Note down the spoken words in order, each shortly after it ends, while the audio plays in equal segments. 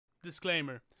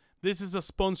Disclaimer. This is a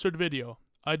sponsored video.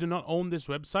 I do not own this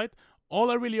website. All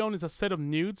I really own is a set of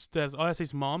nudes that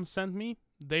ISA's mom sent me.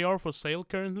 They are for sale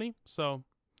currently. So,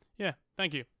 yeah,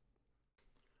 thank you.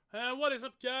 What is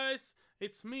up, guys?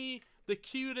 It's me, the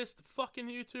cutest fucking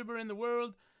YouTuber in the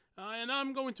world. And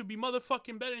I'm going to be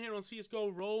motherfucking betting here on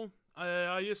CSGO Roll.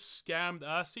 I just scammed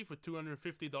Assy for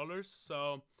 $250.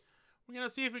 So, we're gonna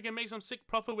see if we can make some sick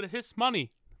profit with his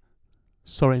money.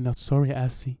 Sorry, not sorry,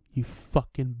 Assy. You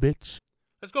fucking bitch.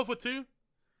 Let's go for 2.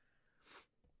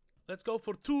 Let's go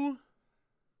for 2.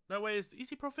 That way it's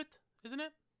easy profit, isn't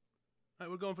it? Alright,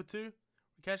 we're going for 2. We're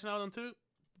cashing out on 2.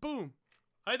 Boom.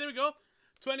 Alright, there we go.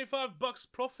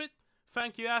 $25 profit.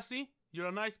 Thank you, Assy. You're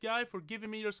a nice guy for giving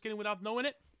me your skin without knowing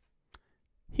it.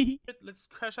 Let's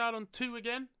cash out on 2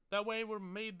 again. That way we're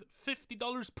made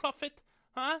 $50 profit.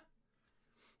 Huh?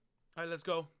 Alright, let's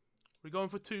go. We're going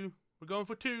for 2. We're going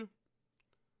for 2.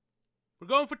 We're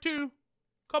going for 2.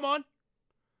 Come on.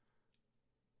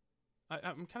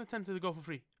 I'm kind of tempted to go for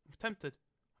free. I'm tempted.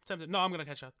 No, I'm going to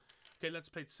cash out. Okay, let's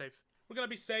play it safe. We're going to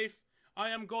be safe. I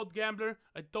am God Gambler.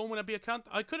 I don't want to be a cunt.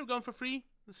 I could have gone for free.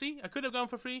 See? I could have gone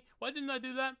for free. Why didn't I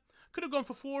do that? Could have gone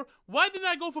for 4. Why didn't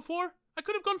I go for 4? I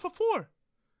could have gone for 4.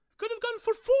 I could have gone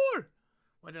for 4.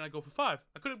 Why didn't I go for 5?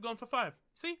 I could have gone for 5.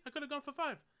 See? I could have gone for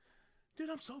 5. Dude,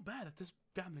 I'm so bad at this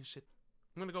gambling shit.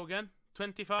 I'm going to go again.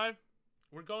 25.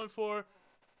 We're going for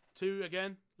 2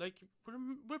 again. Like,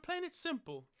 we're playing it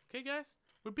simple. Okay, guys?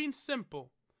 We're being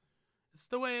simple. It's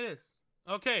the way it is.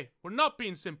 Okay, we're not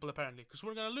being simple, apparently, because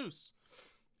we're going to lose.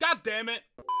 God damn it!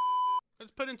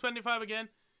 Let's put in 25 again.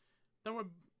 Then we're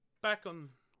back on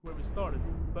where we started.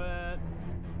 But,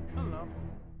 I don't know.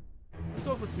 Let's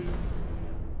go for 2.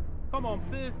 Come on,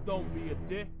 please don't be a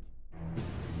dick.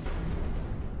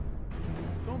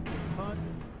 Don't be a cunt.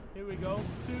 Here we go.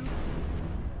 2.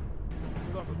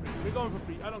 We're going for free. We're going for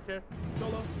free. I don't care.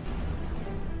 Solo.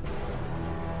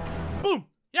 Boom!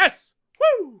 Yes!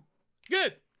 Woo!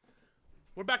 Good!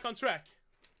 We're back on track.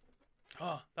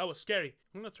 Oh, that was scary.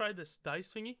 I'm gonna try this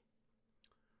dice thingy.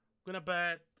 I'm gonna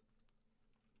bet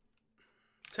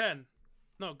 10.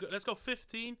 No, let's go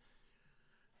 15.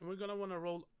 And we're gonna wanna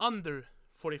roll under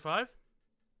 45.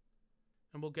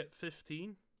 And we'll get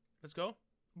 15. Let's go.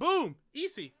 Boom!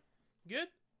 Easy. Good.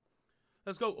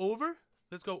 Let's go over.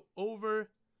 Let's go over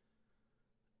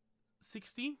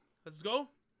 60. Let's go.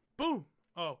 Boom.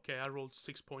 Oh, okay, I rolled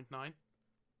 6.9. Let's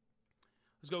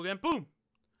go again. Boom.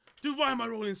 Dude, why am I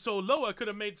rolling so low? I could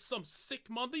have made some sick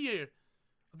money here.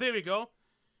 There we go.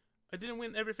 I didn't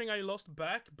win everything I lost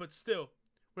back, but still.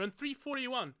 We're on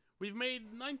 341. We've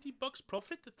made $90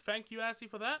 profit. Thank you, Assy,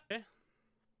 for that. Okay.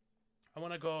 I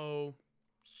want to go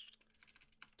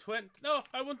 20. No,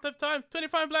 I won't have time.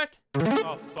 25 black.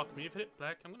 Oh, fuck me. If it hit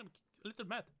black, I'm going to be a little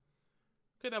mad.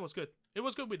 Okay, that was good. It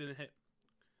was good we didn't hit.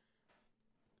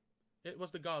 It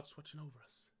was the gods watching over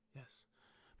us. Yes.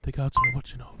 The gods are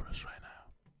watching over us right now.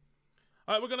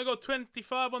 Alright, we're gonna go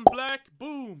 25 on black.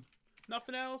 Boom.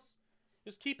 Nothing else.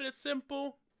 Just keeping it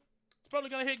simple. It's probably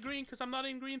gonna hit green because I'm not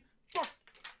in green.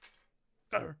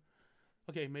 Fuck.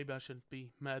 Okay, maybe I shouldn't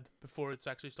be mad before it's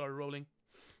actually started rolling.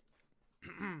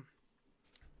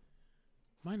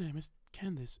 My name is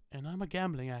Candice, and I'm a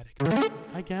gambling addict.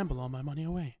 I gamble all my money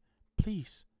away.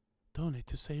 Please, donate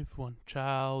to save one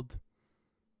child.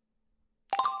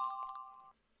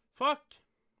 Fuck.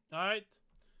 Alright.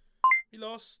 We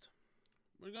lost.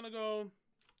 We're gonna go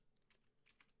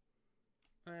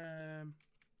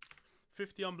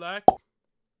 50 on black.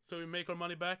 So we make our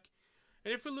money back.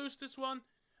 And if we lose this one,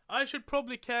 I should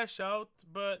probably cash out.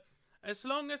 But as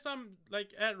long as I'm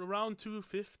like at around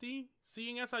 250,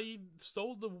 seeing as I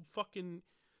stole the fucking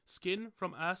skin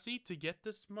from Assy to get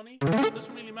this money, it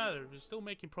doesn't really matter. We're still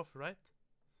making profit, right?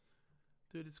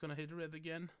 Dude, it's gonna hit red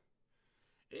again.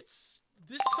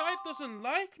 This site doesn't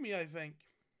like me, I think.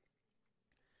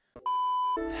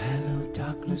 Hello,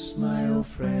 darkness, my old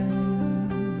friend.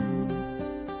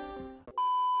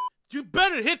 You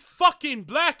better hit fucking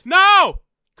black now!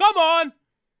 Come on!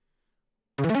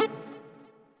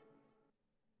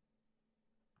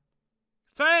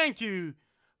 Thank you!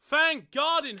 Thank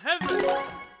God in heaven!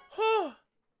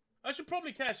 I should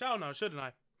probably cash out now, shouldn't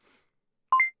I?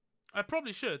 I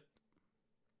probably should.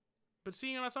 But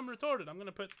seeing as I'm retarded, I'm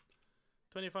gonna put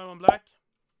 25 on black.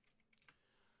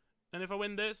 And if I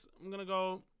win this, I'm gonna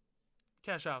go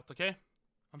cash out, okay?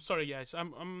 I'm sorry, guys.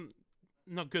 I'm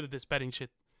not good at this betting shit.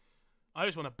 I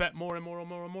just want to bet more and more and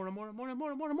more and more and more and more and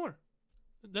more and more and more.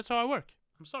 That's how I work.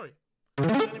 I'm sorry. I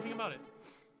don't know anything about it.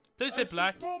 Please hit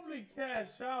black. Probably cash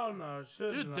out now,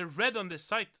 shouldn't Dude, they're red on this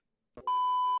site.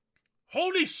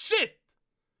 Holy shit!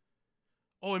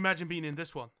 Oh, imagine being in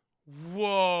this one.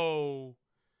 Whoa.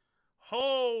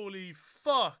 Holy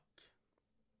fuck.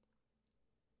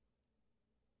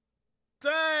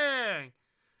 Dang.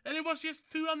 And it was just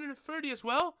 230 as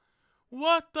well?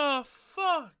 What the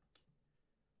fuck?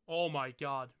 Oh my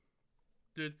god.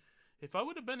 Dude, if I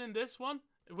would have been in this one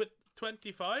with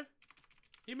 25,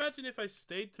 imagine if I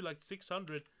stayed to like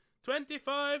 600.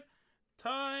 25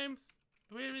 times,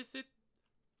 where is it?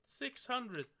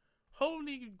 600.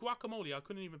 Holy guacamole, I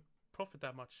couldn't even profit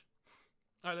that much.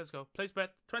 Alright, let's go. Place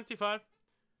bet, 25.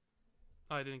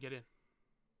 Oh, I didn't get in.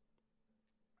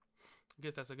 I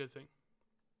guess that's a good thing.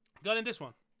 Got in this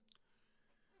one.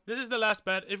 This is the last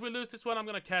bet. If we lose this one, I'm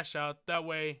gonna cash out. That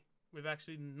way, we've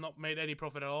actually not made any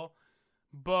profit at all.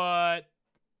 But,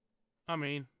 I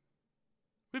mean,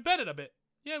 we betted a bit.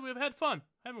 Yeah, we've had fun,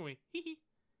 haven't we? Hee.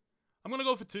 I'm gonna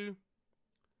go for 2.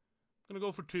 I'm gonna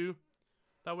go for 2.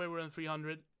 That way we're in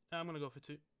 300. I'm gonna go for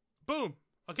 2. Boom.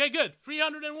 Okay, good.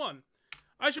 301.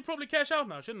 I should probably cash out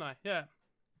now, shouldn't I? Yeah.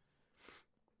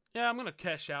 Yeah, I'm gonna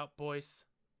cash out, boys.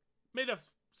 Made a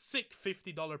sick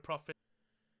 $50 profit.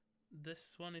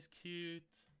 This one is cute.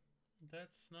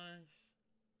 That's nice.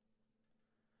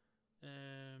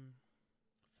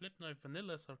 Flip knife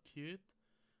vanillas are cute.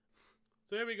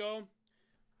 So here we go.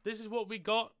 This is what we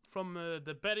got from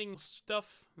the betting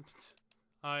stuff.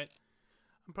 Alright.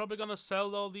 I'm probably gonna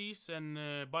sell all these and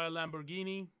buy a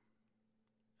Lamborghini.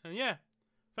 And yeah.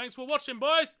 Thanks for watching,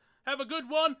 boys. Have a good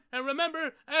one. And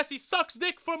remember, Assy sucks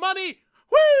dick for money.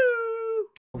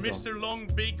 Woo! Mr. Long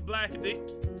Big Black Dick.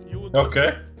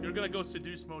 Okay. You're gonna go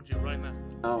seduce Moji right now.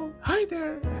 Oh, hi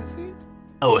there, Assy.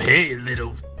 Oh, hey,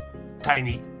 little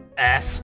tiny ass.